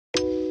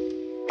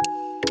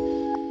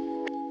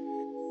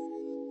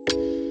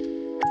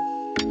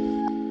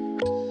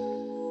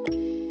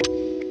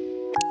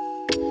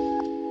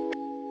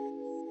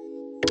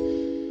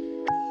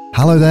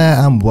Hello there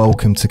and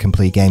welcome to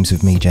Complete Games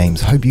with me, James.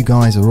 Hope you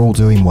guys are all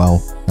doing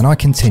well, and I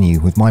continue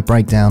with my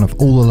breakdown of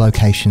all the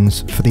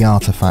locations for the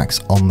artifacts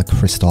on the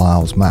Crystal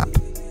Isles map.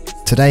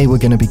 Today we're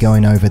going to be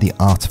going over the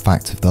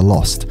artifact of the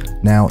Lost.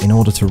 Now, in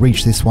order to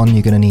reach this one,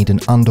 you're going to need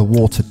an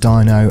underwater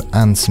dino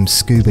and some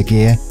scuba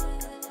gear,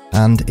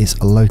 and it's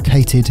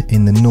located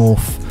in the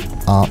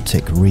North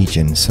Arctic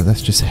region, so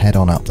let's just head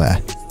on up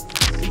there.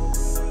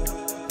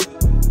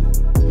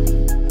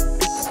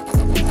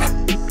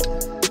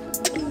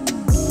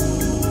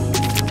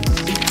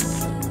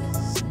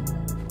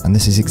 And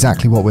this is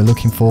exactly what we're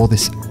looking for,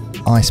 this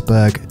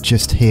iceberg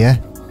just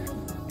here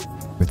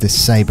with this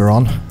saber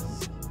on,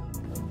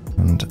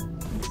 and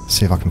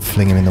see if I can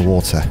fling him in the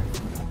water.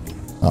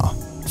 Oh,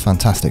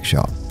 fantastic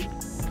shot.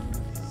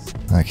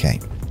 Okay,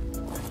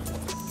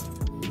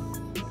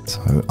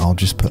 so I'll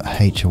just put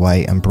H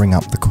away and bring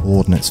up the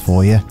coordinates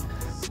for you.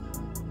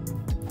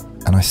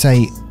 And I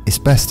say it's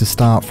best to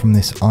start from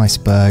this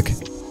iceberg.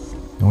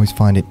 I always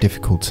find it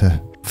difficult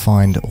to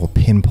find or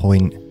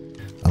pinpoint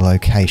a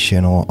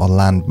location or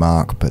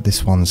landmark, but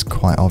this one's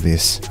quite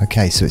obvious.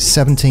 Okay, so it's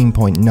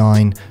 17.9,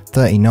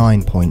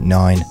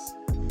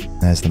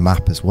 39.9. There's the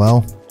map as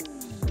well.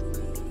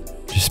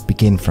 Just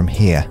begin from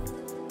here.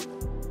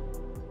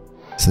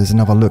 So there's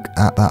another look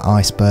at that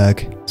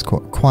iceberg. It's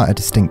got quite a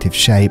distinctive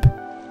shape,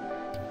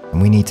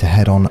 and we need to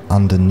head on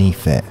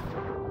underneath it.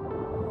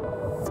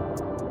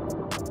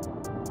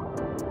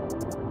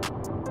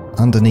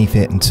 Underneath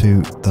it and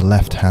to the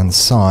left hand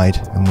side,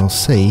 and we'll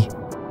see,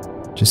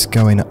 just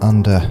going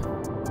under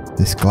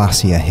this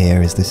glacier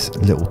here is this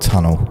little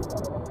tunnel.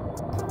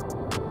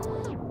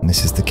 And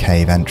this is the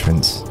cave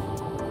entrance.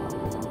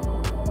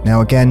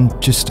 Now again,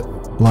 just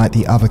like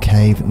the other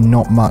cave,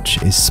 not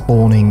much is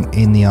spawning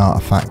in the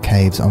artifact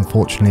caves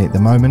unfortunately at the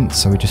moment,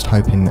 so we're just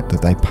hoping that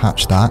they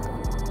patch that.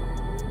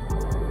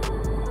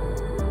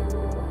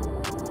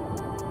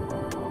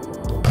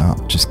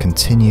 But just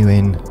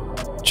continuing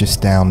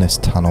just down this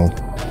tunnel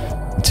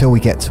until we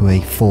get to a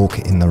fork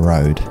in the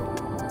road.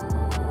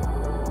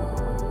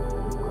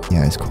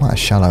 Yeah, it's quite a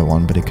shallow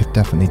one, but it could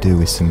definitely do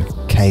with some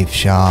cave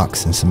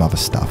sharks and some other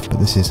stuff. But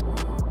this is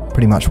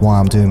pretty much why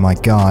I'm doing my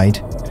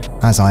guide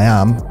as I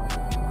am,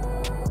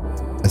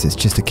 as it's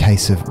just a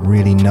case of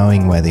really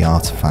knowing where the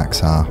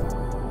artifacts are.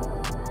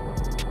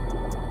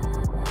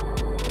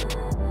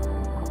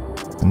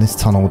 And this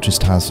tunnel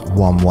just has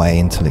one way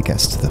until it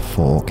gets to the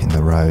fork in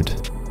the road.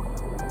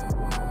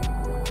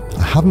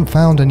 I haven't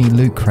found any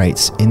loot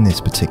crates in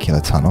this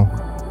particular tunnel.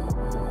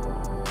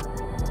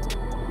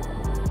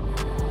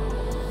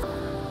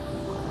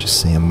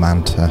 Just see a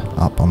manta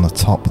up on the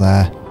top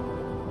there,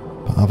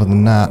 but other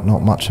than that,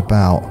 not much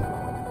about.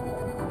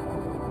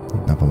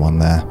 Another one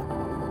there.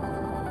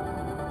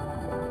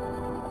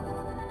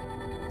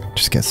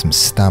 Just get some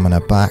stamina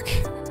back.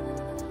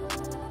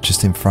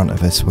 Just in front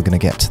of us, we're going to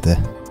get to the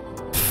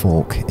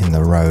fork in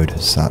the road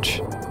as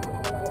such.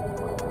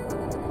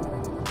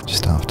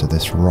 Just after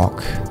this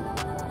rock.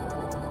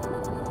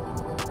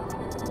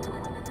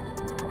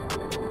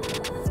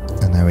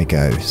 And there we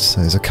go. So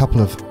there's a couple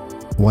of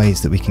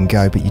ways that we can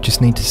go, but you just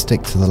need to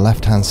stick to the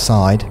left hand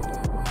side.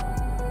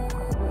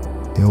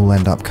 They all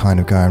end up kind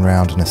of going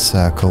round in a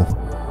circle.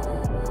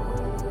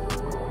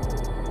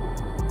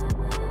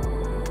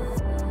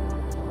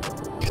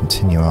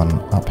 Continue on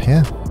up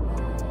here.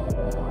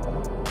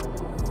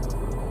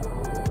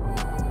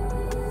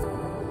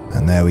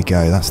 And there we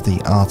go, that's the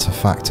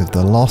artifact of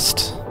the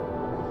Lost.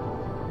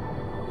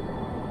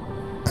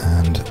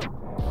 And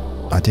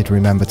I did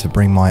remember to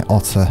bring my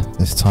otter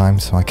this time,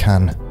 so I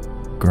can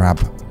grab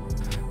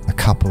a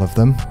couple of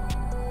them.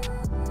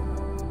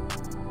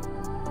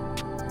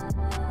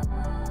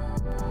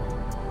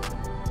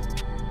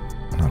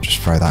 And I'll just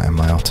throw that in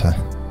my otter.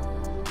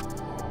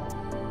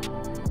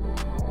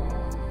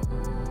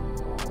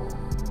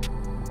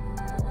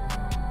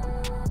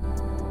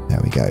 There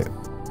we go.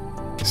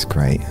 It's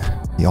great.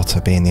 The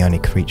otter being the only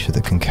creature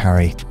that can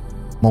carry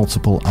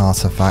multiple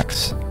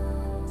artifacts,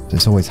 so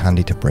it's always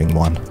handy to bring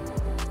one.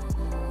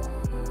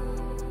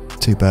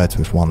 Two birds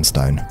with one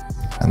stone.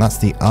 And that's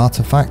the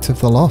artifact of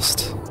the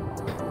Lost.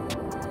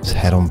 Let's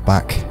head on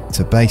back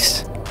to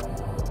base,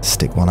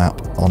 stick one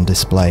up on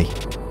display.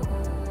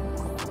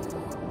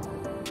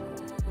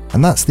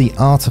 And that's the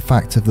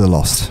artifact of the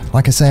Lost.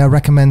 Like I say, I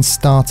recommend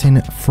starting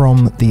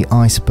from the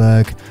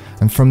iceberg,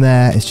 and from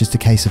there it's just a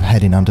case of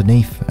heading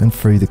underneath and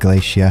through the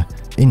glacier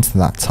into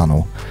that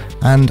tunnel.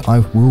 And I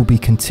will be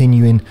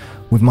continuing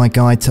with my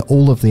guide to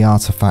all of the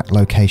artifact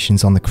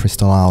locations on the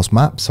Crystal Isles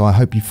map, so I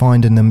hope you're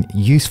finding them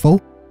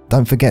useful.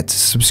 Don't forget to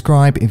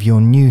subscribe if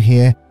you're new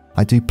here.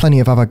 I do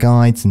plenty of other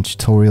guides and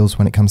tutorials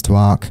when it comes to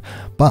ARK.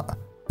 But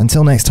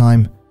until next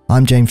time,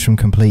 I'm James from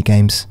Complete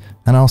Games,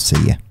 and I'll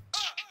see you.